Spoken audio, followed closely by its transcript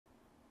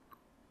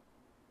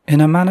in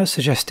a manner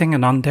suggesting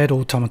an undead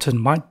automaton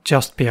might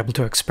just be able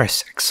to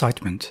express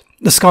excitement.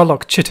 The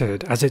Skylock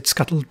chittered as it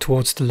scuttled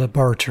towards the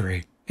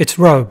laboratory, its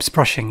robes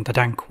brushing the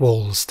dank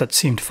walls that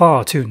seemed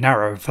far too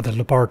narrow for the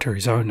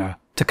laboratory's owner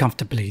to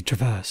comfortably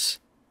traverse.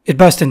 It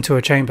burst into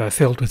a chamber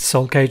filled with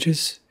soul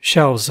cages,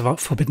 shelves of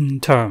forbidden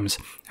tomes,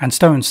 and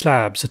stone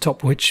slabs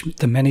atop which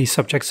the many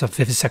subjects of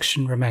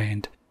vivisection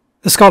remained.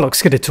 The Skylock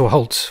skidded to a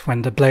halt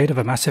when the blade of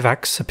a massive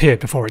axe appeared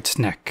before its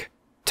neck.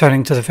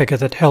 Turning to the figure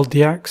that held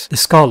the axe, the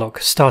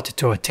Skylock started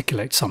to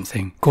articulate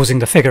something, causing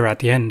the figure at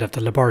the end of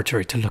the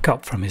laboratory to look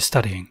up from his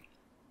studying.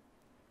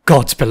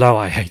 "Gods below,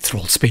 I hate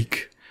thrall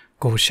speak,"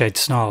 Gorshade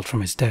snarled from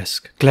his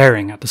desk,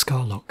 glaring at the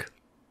Skylock.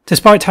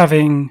 Despite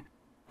having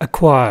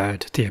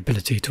acquired the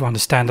ability to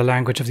understand the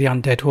language of the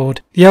undead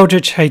horde, the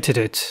Eldritch hated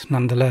it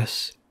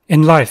nonetheless.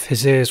 In life,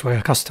 his ears were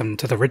accustomed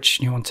to the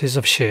rich nuances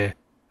of Sheer,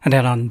 and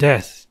in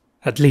undeath,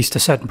 at least a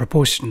certain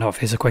proportion of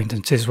his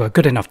acquaintances were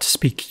good enough to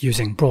speak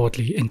using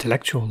broadly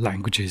intellectual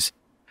languages.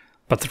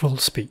 But thrall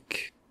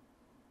speak.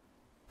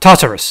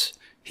 "Tartarus!"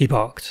 he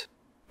barked.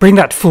 "Bring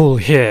that fool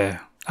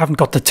here. I haven't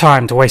got the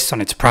time to waste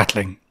on its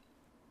prattling."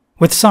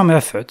 With some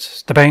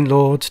effort, the Bane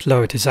Lord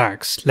lowered his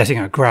axe, letting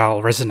a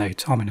growl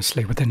resonate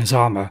ominously within his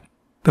armour,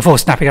 before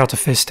snapping out a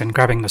fist and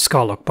grabbing the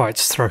Skylock by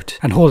its throat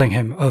and hauling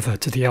him over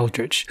to the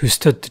Eldritch, who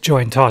stood to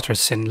join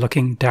Tartarus in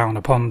looking down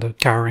upon the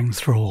cowering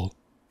thrall.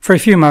 For a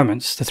few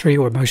moments, the three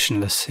were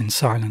motionless in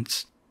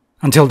silence,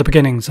 until the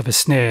beginnings of a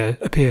sneer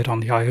appeared on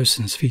the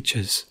Iosan's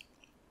features.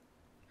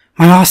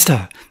 "My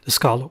master!" The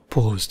Skylock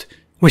paused.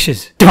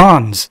 "Wishes!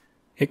 Demands!"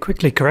 It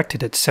quickly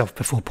corrected itself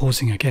before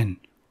pausing again.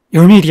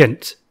 "Your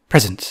immediate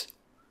presence."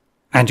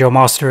 "And your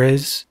master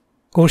is?"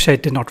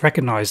 Gorshade did not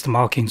recognize the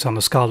markings on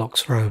the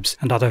Skylock's robes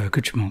and other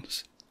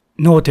accoutrements,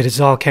 nor did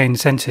his arcane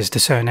senses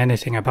discern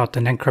anything about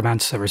the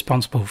necromancer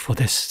responsible for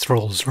this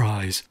thrall's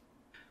rise.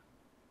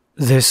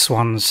 "This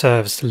one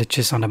serves the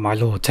liches under my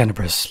Lord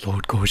Tenebrous,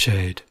 Lord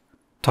Gorshade,"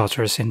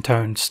 Tartarus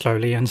intoned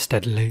slowly and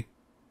steadily.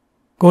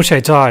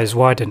 Gorshade's eyes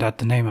widened at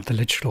the name of the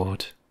Lich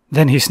Lord.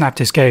 Then he snapped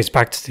his gaze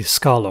back to the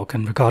Skylock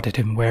and regarded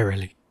him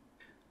warily.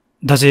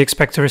 "Does he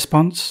expect a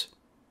response?"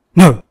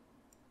 "No!"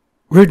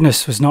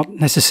 Rudeness was not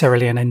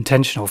necessarily an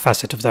intentional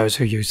facet of those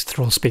who used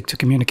thrall-speak to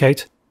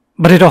communicate,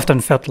 but it often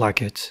felt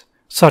like it.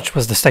 Such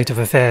was the state of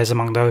affairs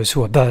among those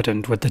who were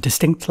burdened with the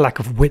distinct lack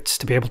of wits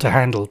to be able to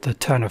handle the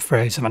turn of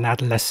phrase of an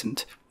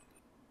adolescent.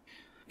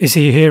 "Is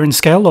he here in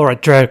Skell or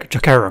at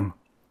Dracarum?"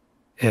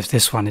 "If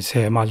this one is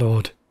here, my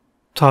lord."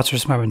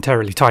 Tartarus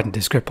momentarily tightened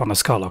his grip on the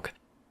Skylock.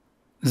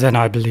 "Then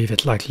I believe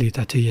it likely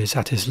that he is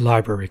at his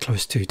library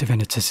close to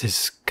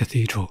Venethrax's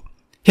cathedral."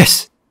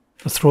 "Yes!"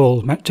 The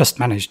thrall just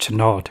managed to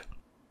nod.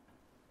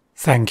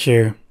 "Thank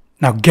you.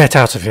 Now get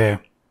out of here."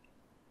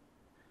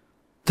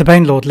 The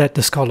Bane Lord let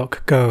the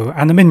Skylock go,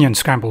 and the minion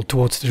scrambled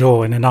towards the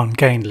door in an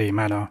ungainly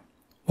manner.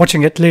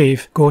 Watching it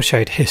leave,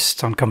 Gorshade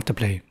hissed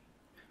uncomfortably.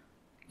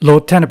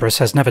 "Lord Tenebrous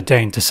has never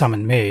deigned to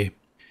summon me."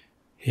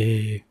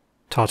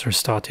 Tartarus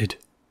started.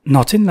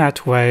 "Not in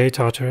that way,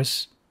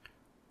 Tartarus."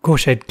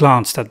 Gorshade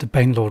glanced at the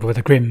Bane Lord with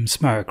a grim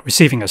smirk,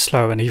 receiving a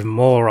slow and even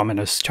more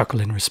ominous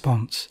chuckle in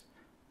response.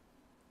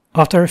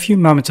 After a few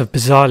moments of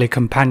bizarrely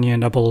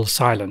companionable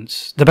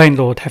silence, the Bane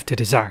Lord hefted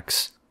his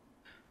axe.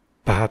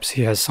 "Perhaps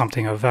he has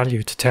something of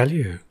value to tell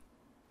you."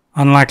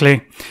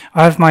 "Unlikely.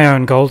 I have my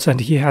own goals and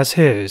he has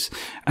his,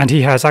 and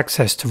he has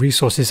access to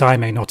resources I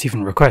may not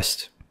even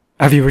request.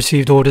 Have you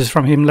received orders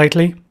from him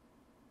lately?"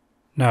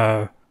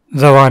 "No,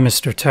 though I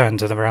must return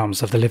to the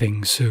realms of the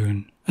living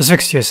soon.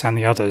 Asphyxious and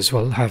the others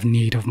will have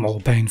need of more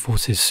Bane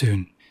forces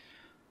soon."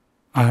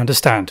 "I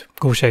understand,"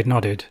 Gorshade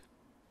nodded.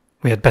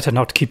 "We had better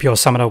not keep your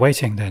summoner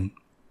waiting, then."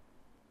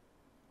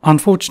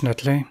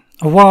 Unfortunately,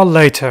 a while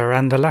later,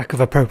 and the lack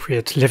of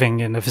appropriate living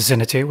in the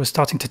vicinity was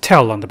starting to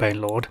tell on the Bane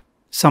Lord,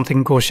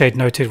 something Gorshade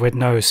noted with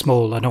no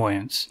small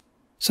annoyance.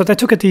 So they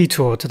took a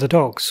detour to the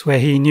docks, where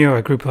he knew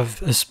a group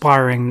of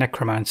aspiring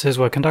necromancers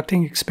were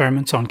conducting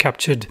experiments on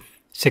captured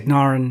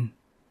Signaran,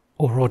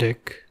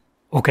 Orodic,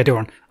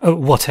 Orcadoran,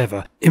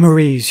 whatever,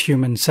 Imerese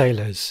human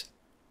sailors.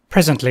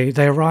 Presently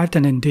they arrived,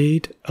 and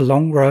indeed a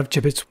long row of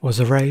gibbets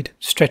was arrayed,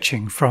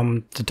 stretching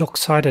from the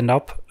dockside and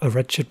up a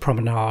wretched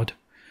promenade.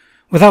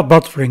 Without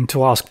bothering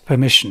to ask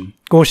permission,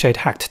 Gorshade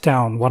hacked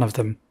down one of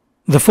them,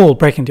 the fall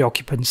breaking the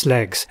occupant's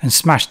legs, and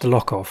smashed the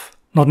lock off.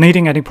 Not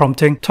needing any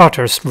prompting,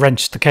 Tartarus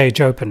wrenched the cage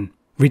open,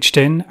 reached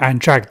in, and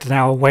dragged the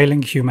now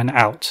wailing human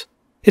out.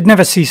 It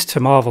never ceased to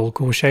marvel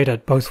Gorshade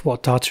at both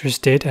what Tartarus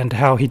did and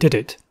how he did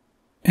it.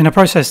 In a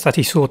process that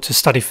he sought to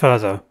study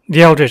further,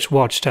 the Eldritch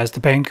watched as the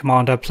Bane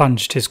commander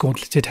plunged his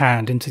gauntleted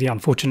hand into the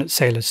unfortunate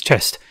sailor's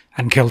chest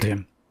and killed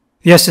him.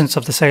 The essence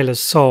of the sailor's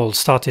soul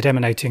started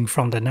emanating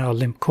from the now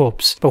limp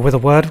corpse, but with a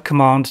word of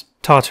command,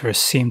 Tartarus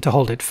seemed to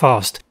hold it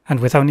fast, and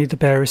with only the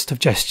barest of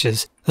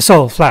gestures, the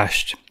soul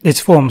flashed,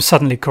 its form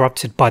suddenly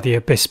corrupted by the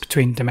abyss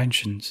between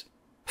dimensions.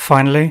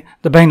 Finally,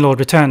 the Bane Lord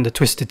returned the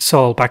twisted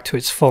soul back to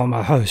its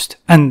former host,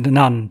 and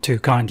none too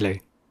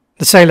kindly.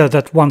 The sailor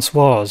that once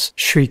was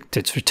shrieked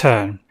its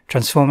return,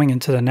 transforming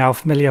into the now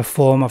familiar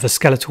form of a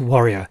skeletal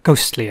warrior,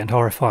 ghostly and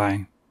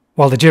horrifying.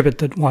 while the gibbet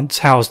that once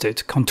housed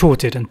it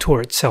contorted and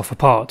tore itself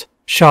apart,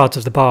 shards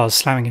of the bars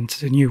slamming into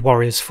the new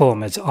warrior's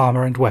form as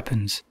armour and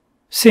weapons.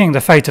 Seeing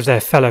the fate of their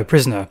fellow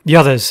prisoner, the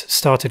others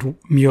started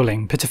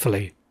mewling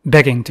pitifully,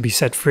 begging to be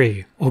set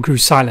free, or grew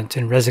silent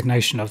in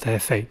resignation of their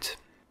fate.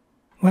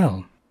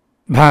 Well,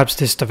 perhaps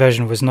this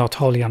diversion was not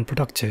wholly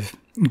unproductive,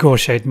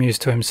 Gorshade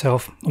mused to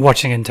himself,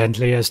 watching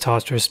intently as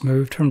Tartarus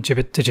moved from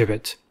gibbet to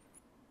gibbet.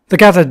 The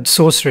gathered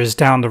sorcerers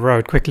down the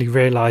road quickly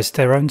realised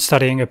their own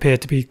studying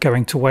appeared to be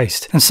going to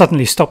waste, and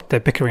suddenly stopped their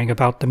bickering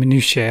about the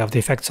minutiae of the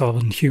effects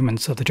on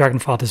humans of the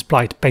Dragonfather's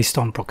blight based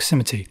on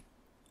proximity.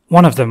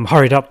 One of them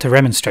hurried up to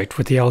remonstrate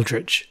with the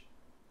Eldritch.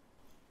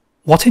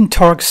 "What in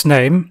Torok's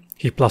name?"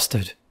 he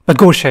blustered, but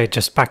Gorshade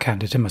just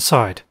backhanded him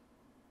aside.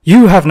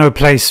 "You have no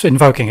place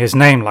invoking his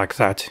name like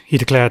that," he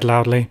declared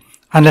loudly,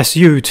 "unless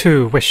you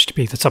too wish to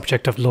be the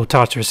subject of Lord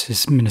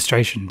Tartarus's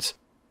ministrations."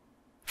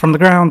 From the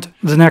ground,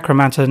 the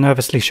necromancer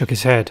nervously shook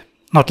his head,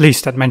 not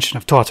least at mention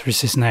of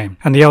Tartarus's name,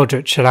 and the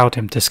Eldritch allowed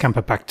him to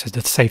scamper back to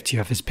the safety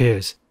of his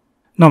peers.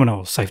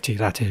 Nominal safety,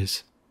 that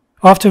is.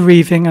 After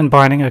reaving and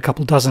binding a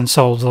couple dozen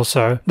souls or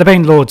so, the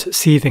Bane Lord's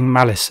seething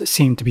malice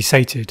seemed to be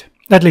sated,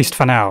 at least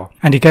for now,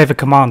 and he gave a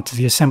command to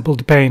the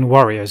assembled Bane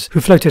warriors,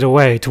 who floated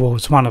away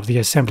towards one of the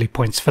assembly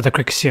points for the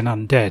Crixian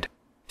undead,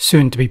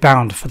 soon to be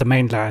bound for the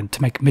mainland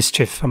to make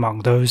mischief among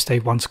those they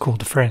once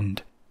called a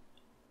friend.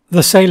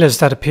 The sailors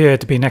that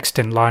appeared to be next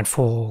in line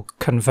for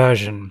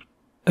conversion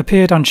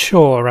appeared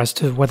unsure as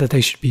to whether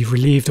they should be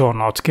relieved or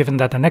not, given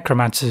that the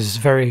necromancers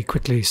very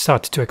quickly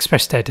started to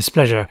express their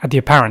displeasure at the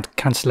apparent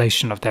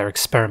cancellation of their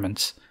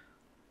experiments.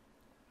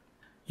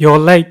 "You're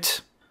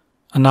late,"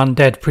 an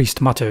undead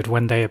priest muttered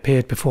when they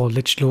appeared before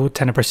Lich Lord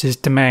Tenebrous'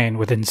 domain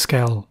within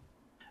Skell.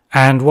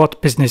 "And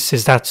what business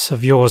is that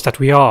of yours that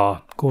we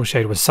are?"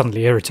 Gorshade was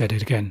suddenly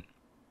irritated again.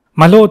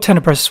 "My Lord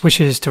Tenebrous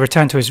wishes to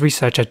return to his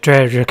research at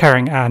Dre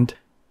Recurring and...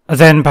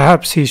 Then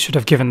perhaps he should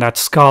have given that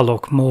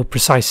Scarlock more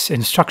precise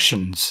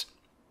instructions.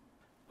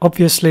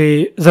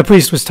 Obviously, the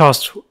priest was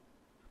tasked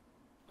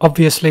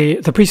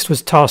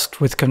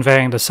with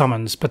conveying the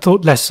summons, but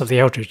thought less of the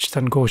Eldritch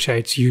than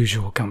Gorshade's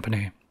usual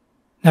company.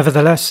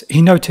 Nevertheless,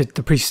 he noted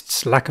the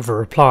priest's lack of a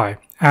reply,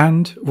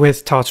 and,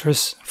 with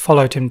Tartarus,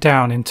 followed him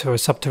down into a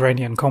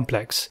subterranean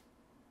complex.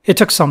 It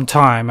took some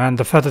time, and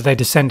the further they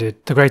descended,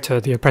 the greater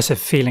the oppressive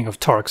feeling of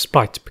Torok's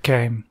blight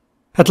became.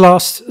 At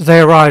last, they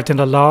arrived in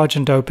a large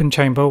and open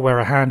chamber where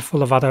a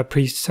handful of other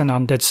priests and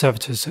undead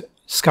servitors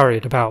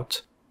scurried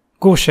about.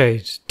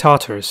 Gorshade,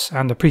 Tartarus,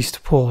 and the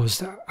priest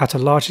paused at a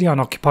largely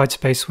unoccupied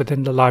space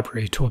within the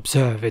library to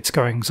observe its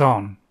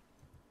goings-on.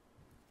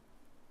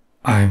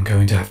 "I am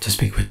going to have to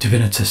speak with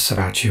Venethrax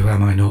about you,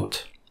 am I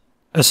not?"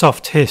 A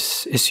soft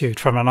hiss issued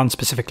from an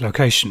unspecific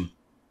location.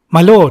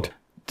 "My lord,"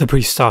 the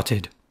priest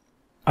started.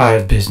 "I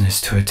have business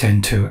to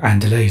attend to,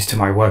 and delays to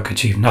my work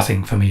achieve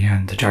nothing for me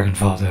and the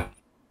Dragonfather."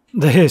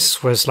 The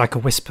hiss was like a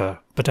whisper,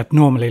 but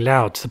abnormally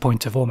loud to the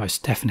point of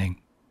almost deafening.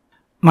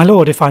 "My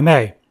lord, if I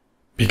may."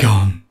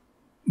 "Begone,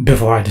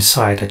 before I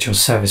decide that your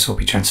service will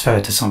be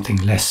transferred to something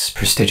less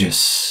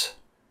prestigious."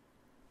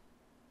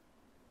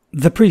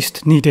 The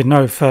priest needed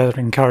no further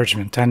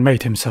encouragement and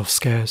made himself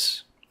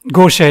scarce.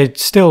 Gorshade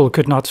still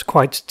could not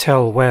quite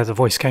tell where the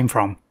voice came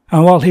from,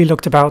 and while he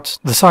looked about,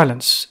 the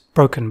silence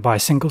broken by a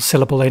single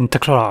syllable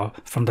interclar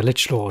from the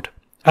Lich Lord.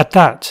 At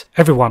that,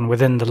 everyone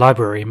within the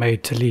library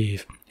made to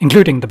leave,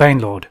 including the Bane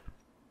Lord.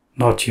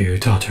 "Not you,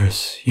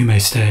 Tartarus. You may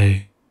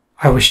stay.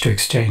 I wish to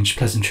exchange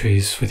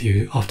pleasantries with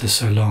you after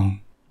so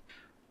long."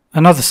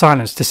 Another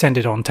silence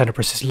descended on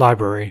Tenebrous'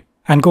 library,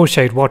 and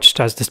Gorshade watched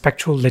as the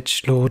spectral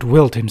Lich Lord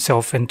willed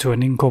himself into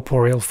an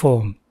incorporeal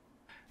form.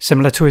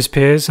 Similar to his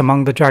peers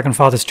among the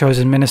Dragonfather's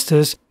chosen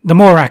ministers, the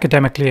more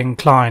academically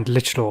inclined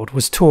Lich Lord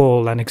was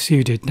tall and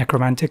exuded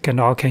necromantic and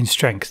arcane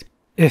strength,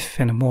 if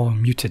in a more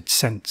muted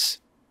sense.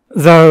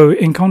 Though,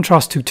 in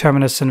contrast to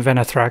Terminus and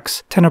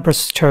Venethrax,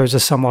 Tenebrous chose a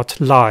somewhat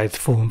lithe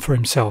form for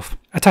himself,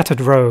 a tattered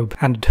robe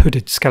and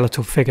hooded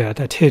skeletal figure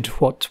that hid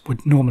what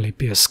would normally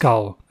be a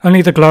skull.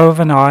 Only the glow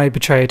of an eye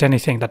betrayed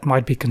anything that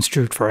might be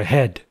construed for a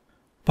head.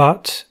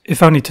 But,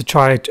 if only to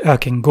try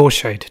irking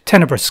Gorshade,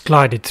 Tenebrous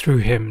glided through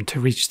him to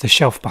reach the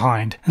shelf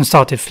behind and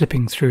started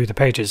flipping through the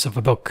pages of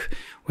a book,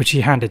 which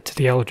he handed to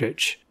the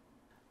Eldritch.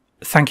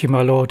 "Thank you,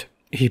 my lord,"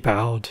 he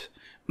bowed.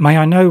 "May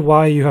I know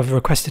why you have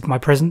requested my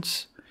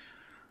presence?"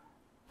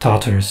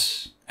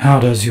 "Tartarus, how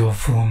does your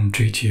form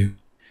treat you?"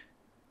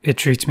 "It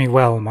treats me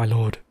well, my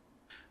lord."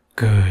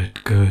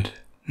 "Good, good.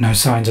 No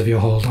signs of your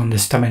hold on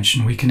this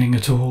dimension weakening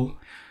at all?"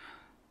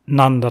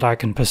 "None that I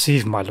can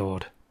perceive, my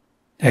lord."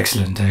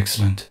 "Excellent,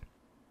 excellent."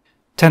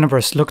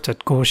 Tenebrous looked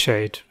at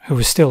Gorshade, who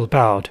was still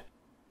bowed.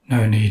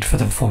 "No need for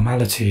the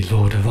formality,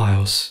 Lord of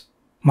Isles.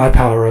 My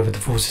power over the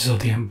forces of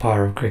the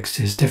Empire of Grix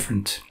is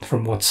different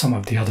from what some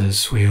of the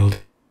others wield.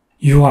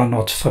 You are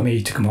not for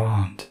me to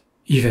command,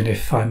 even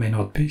if I may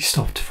not be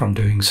stopped from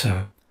doing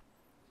so."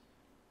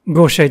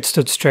 Gorshade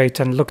stood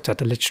straight and looked at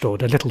the Lich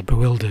Lord, a little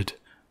bewildered.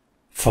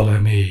 "Follow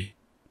me,"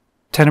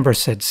 Tenebrous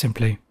said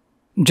simply,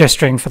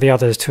 gesturing for the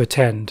others to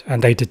attend,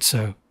 and they did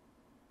so.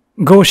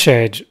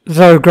 Gorshade,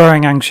 though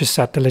growing anxious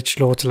at the Lich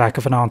Lord's lack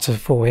of an answer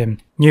for him,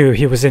 knew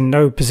he was in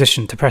no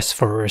position to press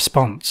for a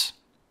response.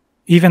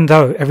 Even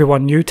though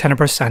everyone knew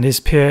Tenebrous and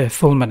his peer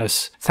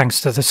Fulminus,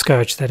 thanks to the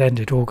scourge that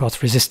ended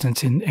Orgoth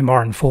resistance in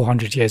Imoran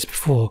 400 years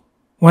before,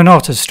 were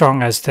not as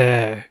strong as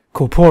their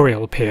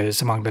corporeal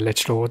peers among the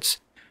Lich Lords,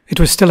 it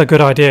was still a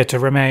good idea to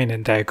remain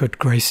in their good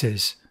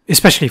graces,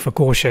 especially for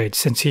Gorshade,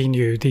 since he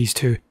knew these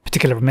two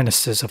particular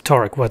ministers of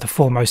Torek were the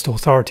foremost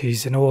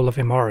authorities in all of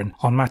Imoran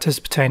on matters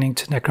pertaining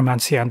to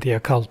necromancy and the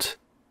occult.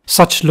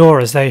 Such lore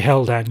as they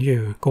held and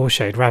knew,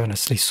 Gorshade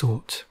ravenously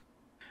sought.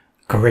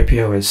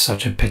 Corripio is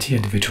such a petty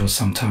individual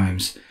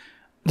sometimes.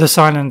 The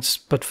silence,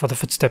 but for the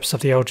footsteps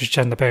of the Eldritch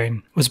and the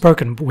Bane, was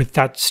broken with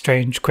that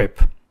strange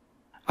quip.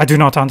 I do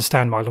not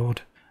understand, my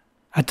lord.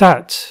 At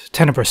that,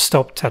 Tenebrous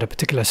stopped at a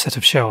particular set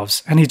of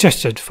shelves, and he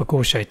gestured for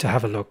Gorshade to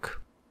have a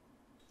look.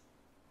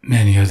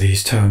 Many of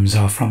these tomes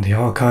are from the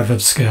archive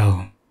of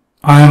Skell.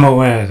 I am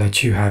aware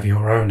that you have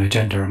your own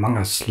agenda among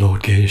us,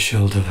 Lord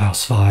Gearshield of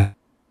House Fire.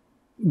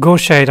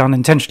 Gorshade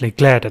unintentionally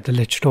glared at the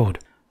Lich Lord.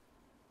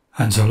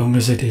 And so long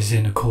as it is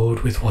in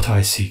accord with what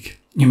I seek,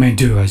 you may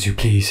do as you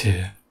please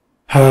here.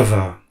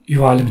 However,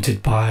 you are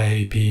limited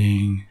by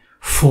being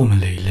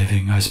formally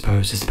living, I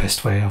suppose is the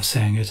best way of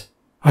saying it.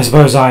 I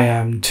suppose I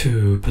am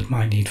too, but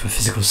my need for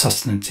physical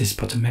sustenance is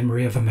but a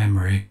memory of a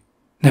memory.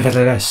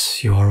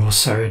 Nevertheless, you are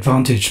also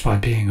advantaged by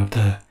being of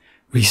the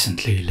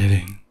recently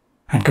living,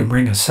 and can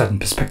bring a certain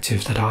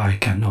perspective that I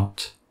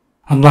cannot.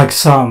 Unlike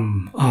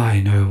some,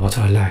 I know what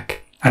I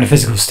lack, and a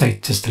physical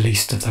state is the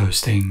least of those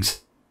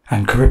things.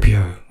 And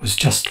Corripio was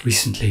just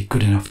recently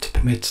good enough to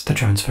permit the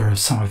transfer of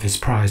some of his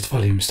prized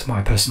volumes to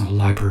my personal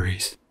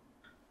libraries.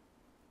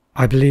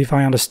 I believe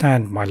I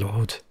understand, my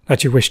lord,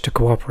 that you wish to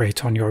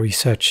cooperate on your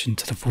research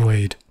into the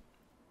void.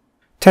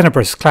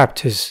 Tenebrous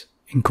clapped his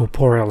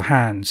incorporeal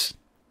hands.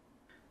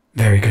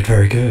 Very good,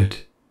 very good.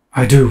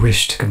 I do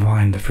wish to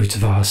combine the fruits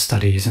of our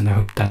studies in the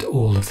hope that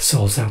all of the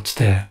souls out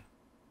there.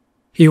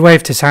 He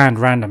waved his hand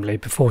randomly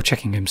before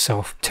checking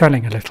himself,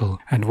 turning a little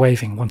and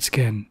waving once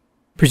again,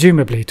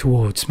 presumably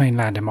towards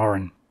mainland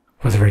Imoran.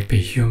 Whether it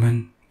be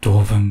human,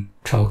 dwarven,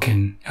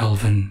 trollkin,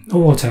 elven,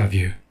 or what have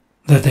you,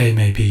 that they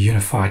may be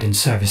unified in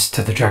service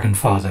to the Dragon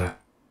Father,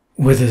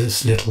 with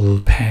as little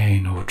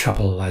pain or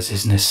trouble as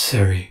is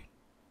necessary.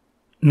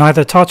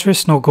 Neither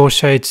Tartarus nor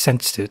Gorshade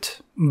sensed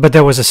it, but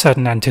there was a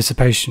certain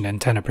anticipation in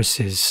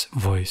Tenebrous's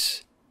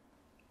voice.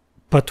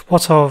 But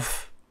what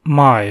of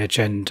my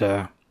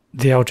agenda?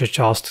 The Eldritch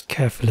asked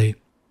carefully.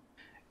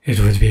 It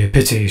would be a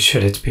pity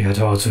should it be at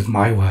odds with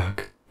my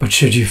work, but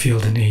should you feel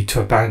the need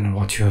to abandon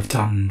what you have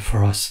done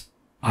for us,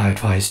 I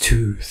advise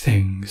two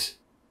things.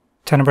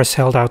 Tenebrous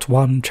held out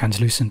one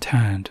translucent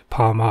hand,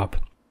 palm up.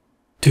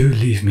 Do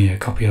leave me a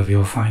copy of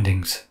your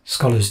findings.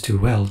 Scholars do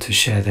well to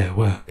share their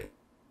work.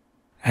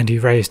 And he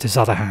raised his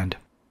other hand.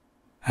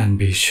 And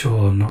be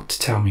sure not to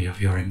tell me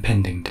of your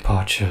impending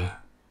departure